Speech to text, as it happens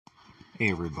Hey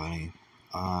everybody,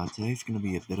 today's going to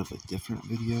be a bit of a different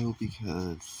video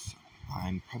because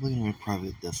I'm probably going to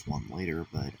private this one later,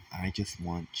 but I just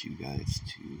want you guys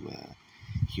to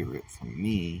hear it from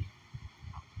me.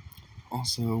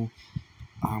 Also,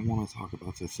 I want to talk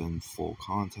about this in full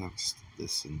context.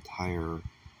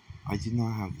 I did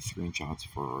not have the screenshots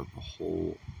for the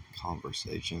whole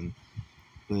conversation,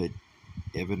 but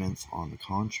evidence on the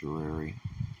contrary.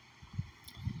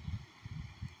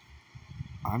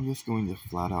 I'm just going to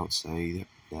flat out say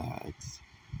that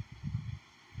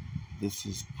this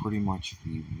is pretty much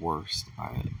the worst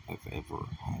I've ever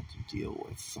had to deal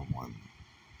with someone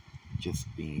just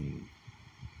being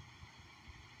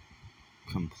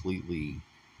completely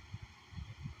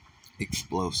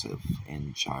explosive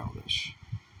and childish.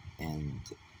 And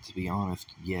to be honest,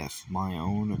 yes, my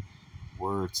own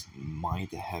words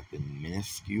might have been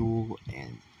minuscule,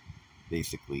 and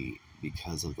basically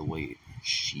because of the way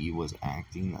she was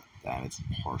acting, that is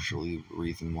partially the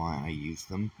reason why I used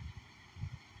them.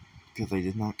 Because I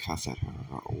did not cuss at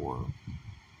her or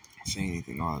say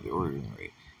anything out of the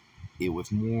ordinary. It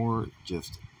was more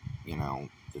just,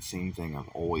 the same thing I've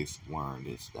always learned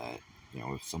is that,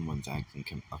 if someone's acting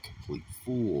a complete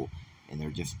fool and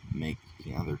they're just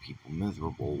making other people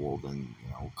miserable, well then,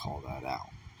 call that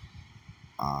out.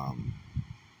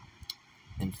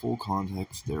 In full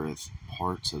context, there is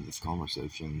parts of this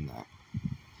conversation that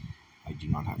I do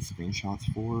not have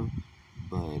screenshots for,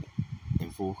 but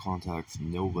in full context,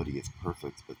 nobody is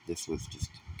perfect, but this was just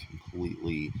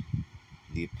completely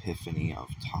the epiphany of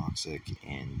toxic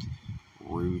and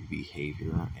rude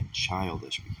behavior and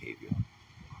childish behavior.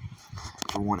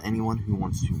 For one, anyone who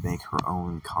wants to make her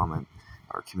own comment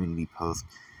or community post,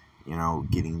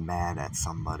 getting mad at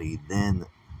somebody, then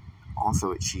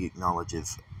also she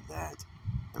acknowledges that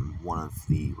one of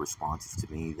the responses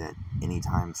to me that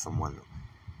anytime someone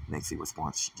makes a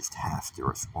response, she just has to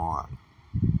respond,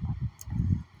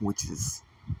 which is,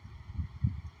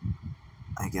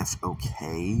 I guess,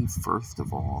 okay, first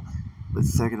of all, but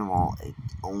second of all, it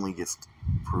only just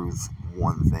proves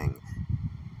one thing.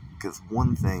 Because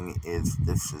one thing is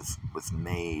was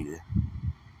made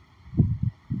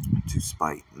to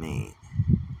spite me,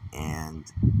 and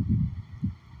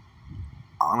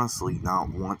honestly, not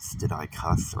once did I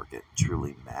cuss or get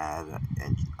truly mad,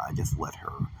 and I just let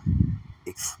her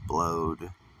explode.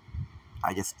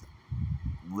 I just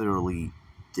literally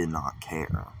did not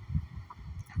care,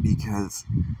 because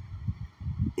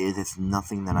it is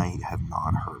nothing that I have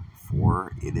not heard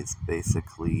before. It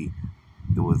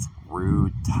was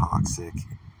rude, toxic,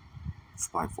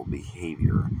 spiteful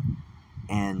behavior.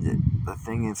 And the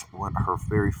thing is, what her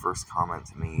very first comment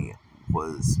to me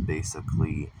was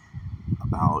basically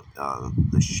about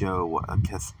the show,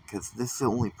 because this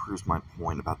only proves my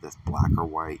point about this black or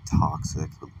white toxic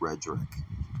rhetoric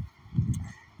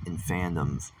in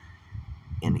fandoms,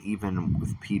 and even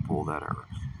with people that are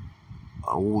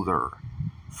older,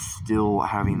 still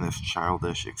having this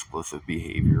childish, explosive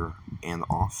behavior, and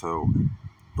also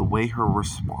the way her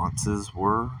responses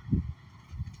were,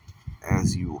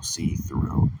 as you will see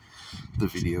throughout the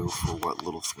video for what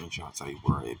little screenshots I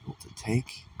were able to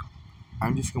take.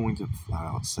 I'm just going to flat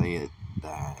out say it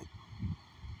that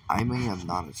I may have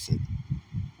not said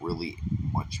really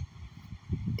much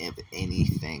of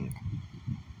anything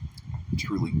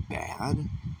truly bad, and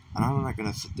I'm not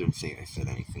going to sit there and say I said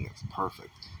anything that's perfect,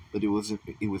 but it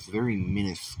was very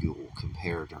minuscule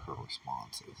compared to her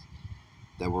responses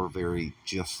that were very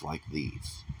just like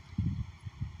these.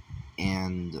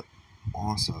 And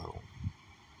also,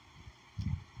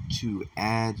 to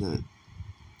add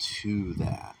to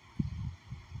that,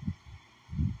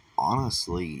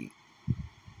 honestly,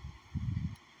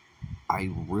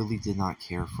 I really did not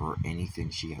care for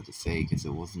anything she had to say because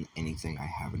it wasn't anything I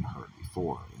haven't heard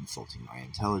before. Insulting my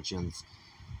intelligence,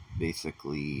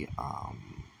 basically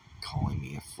calling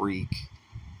me a freak,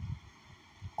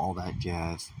 all that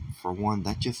jazz. For one,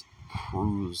 that just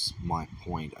proves my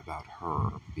point about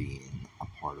her being a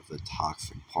part of the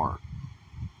toxic part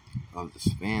of this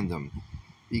fandom,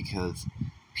 because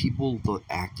people that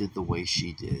acted the way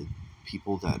she did,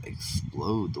 people that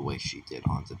explode the way she did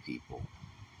onto people,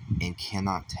 and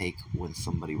cannot take when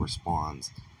somebody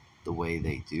responds the way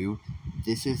they do,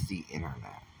 this is the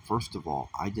internet. First of all,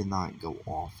 I did not go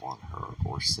off on her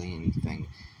or say anything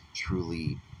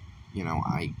truly,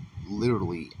 I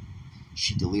literally,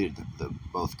 she deleted the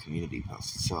both community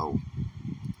posts, so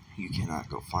you cannot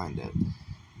go find it.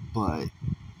 But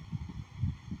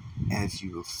as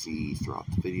you will see throughout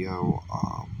the video,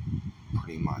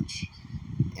 pretty much,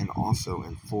 and also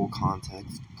in full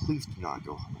context, please do not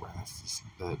go harass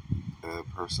this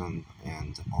person,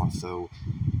 and also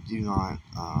do not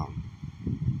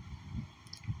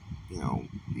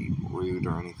be rude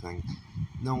or anything.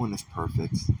 No one is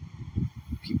perfect.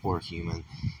 People are human.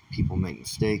 People make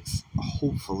mistakes.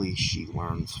 Hopefully, she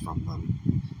learns from them.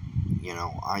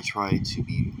 I try to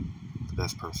be the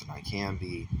best person I can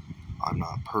be. I'm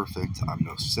not perfect. I'm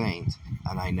no saint,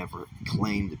 and I never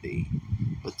claim to be.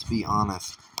 But to be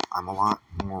honest, I'm a lot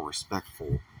more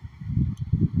respectful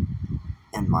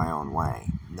in my own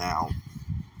way. Now,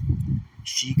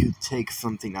 she could take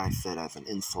something I said as an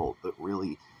insult, but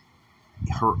really,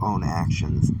 her own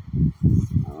actions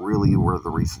really were the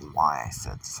reason why I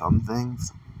said some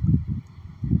things,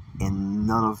 and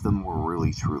none of them were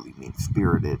really truly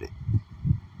mean-spirited.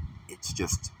 It's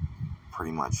just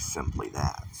pretty much simply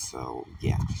that. So,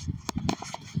 yeah.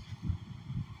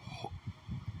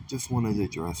 Just wanted to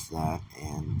address that,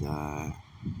 and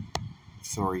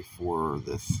sorry for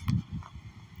this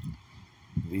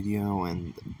video,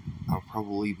 and I'll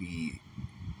probably be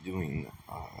doing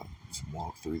some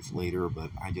walkthroughs later,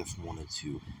 but I just wanted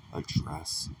to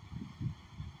address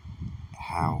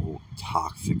how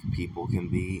toxic people can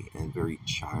be and very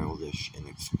childish and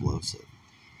explosive.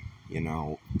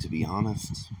 To be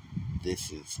honest,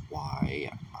 this is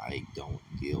why I don't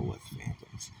deal with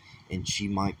fandoms. And she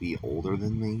might be older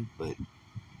than me, but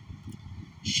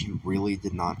she really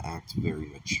did not act very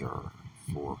mature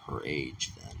for her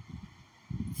age then,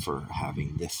 for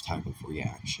having this type of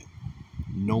reaction.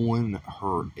 No one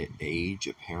her age,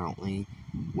 apparently,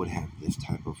 would have this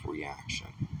type of reaction.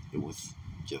 It was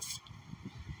just,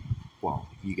 well,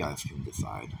 you guys can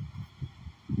decide.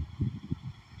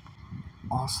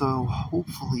 Also,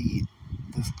 hopefully,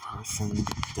 this person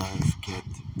does get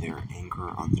their anger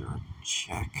under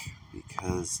check,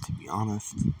 because, to be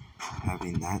honest,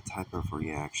 having that type of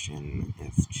reaction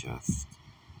is just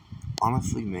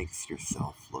honestly makes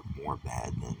yourself look more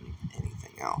bad than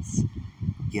anything else.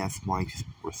 Yes, my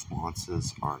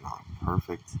responses are not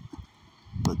perfect,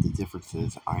 but the difference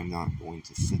is I'm not going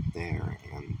to sit there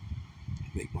and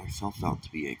make myself out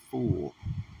to be a fool,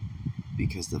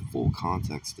 because the full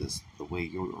context is the way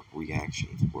your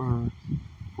reactions were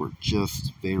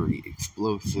just very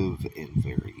explosive and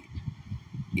very...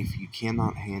 If you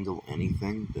cannot handle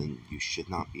anything, then you should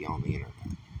not be on the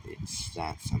internet. It's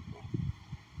that simple.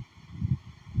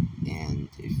 And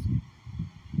if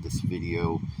this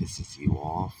video pisses you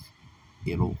off,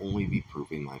 it'll only be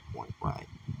proving my point right.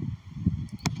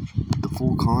 The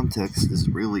full context is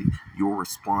really your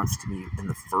response to me in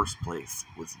the first place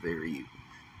was very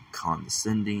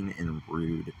condescending and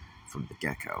rude from the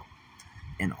get-go.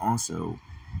 And also,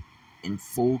 in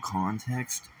full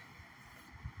context,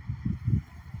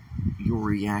 your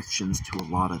reactions to a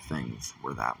lot of things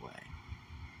were that way.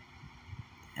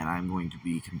 And I'm going to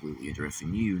be completely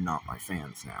addressing you, not my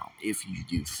fans now, if you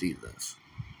do see this.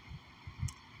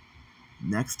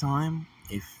 Next time,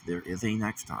 if there is a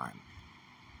next time,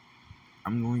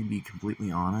 I'm going to be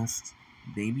completely honest,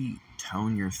 maybe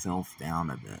tone yourself down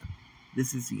a bit.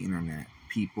 This is the internet.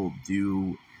 People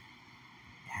do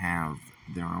have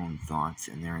their own thoughts,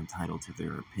 and they're entitled to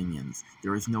their opinions.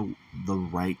 There is no the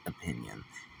right opinion.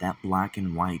 That black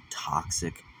and white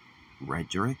toxic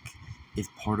rhetoric is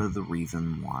part of the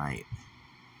reason why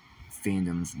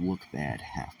fandoms look bad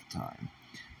half the time.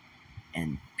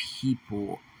 And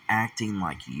people acting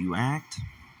like you act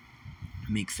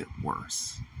makes it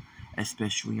worse.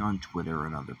 Especially on Twitter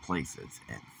and other places.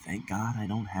 And thank God I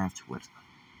don't have Twitter.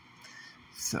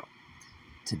 So,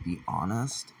 to be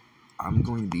honest, I'm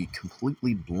going to be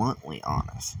completely bluntly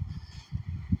honest.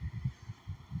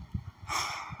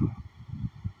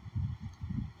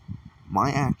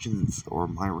 My actions or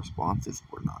my responses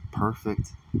were not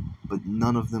perfect, but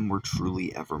none of them were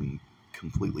truly ever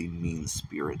completely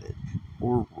mean-spirited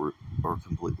or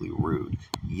completely rude.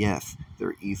 Yes,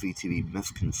 they're easy to be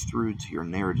misconstrued to your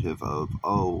narrative of,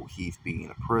 oh, he's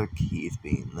being a prick, he's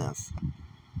being this.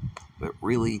 But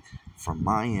really, from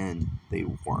my end, they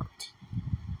weren't.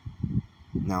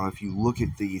 Now, if you look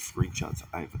at these screenshots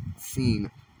I've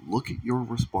seen, look at your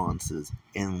responses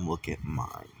and look at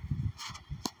mine.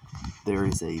 There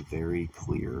is a very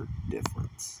clear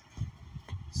difference.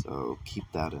 So keep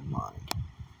that in mind.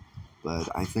 But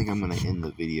I think I'm going to end the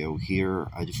video here.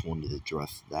 I just wanted to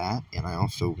address that, and I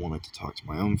also wanted to talk to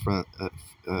my own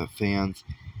fans.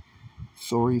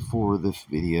 Sorry for this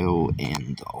video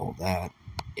and all that.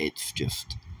 It's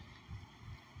just...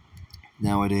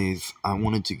 Nowadays, I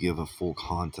wanted to give a full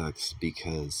context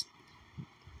because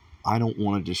I don't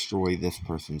want to destroy this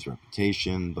person's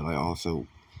reputation, but I also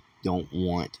don't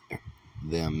want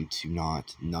them to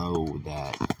not know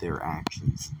that their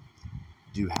actions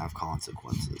do have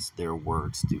consequences. Their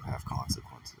words do have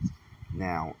consequences.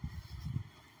 Now,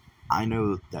 I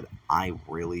know that I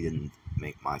really didn't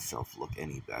make myself look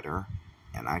any better.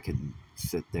 And I could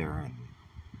sit there and,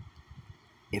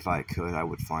 if I could, I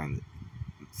would find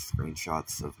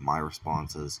screenshots of my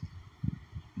responses.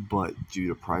 But due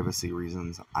to privacy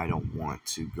reasons, I don't want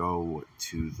to go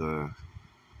to the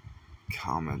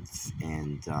comments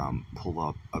and pull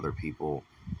up other people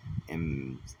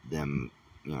and them,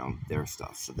 their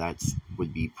stuff. So that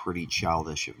would be pretty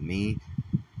childish of me.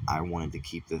 I wanted to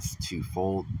keep this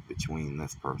twofold between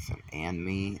this person and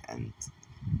me and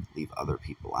leave other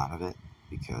people out of it,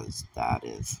 because that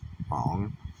is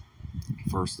wrong,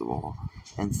 first of all.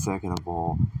 And second of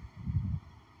all,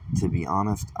 to be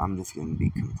honest, I'm just going to be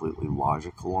completely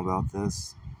logical about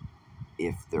this.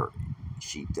 If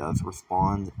she does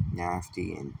respond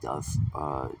nasty and does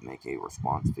make a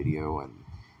response video and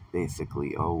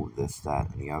basically, oh, this, that,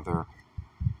 and the other,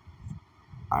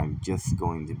 I'm just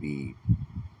going to be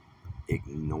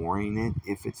ignoring it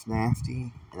if it's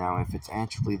nasty. Now, if it's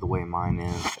actually the way mine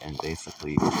is, and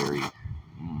basically very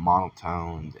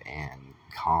monotoned and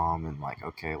calm and like,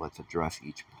 okay, let's address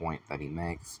each point that he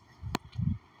makes,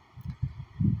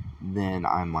 then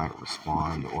I might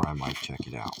respond or I might check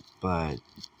it out. But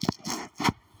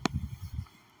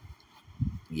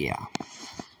yeah,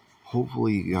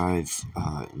 hopefully you guys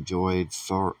enjoyed,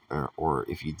 or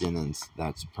if you didn't,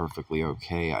 that's perfectly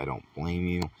okay. I don't blame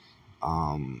you.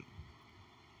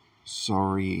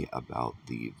 Sorry about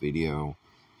the video,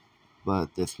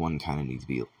 but this one kind of needs to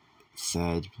be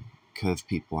said, because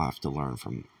people have to learn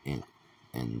from it,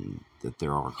 and that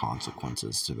there are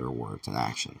consequences to their words and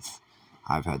actions.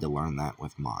 I've had to learn that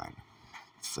with mine.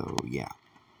 So yeah,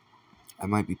 I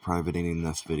might be privating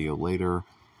this video later,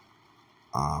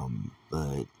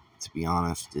 but to be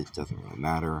honest, it doesn't really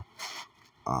matter.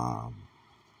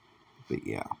 But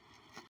yeah.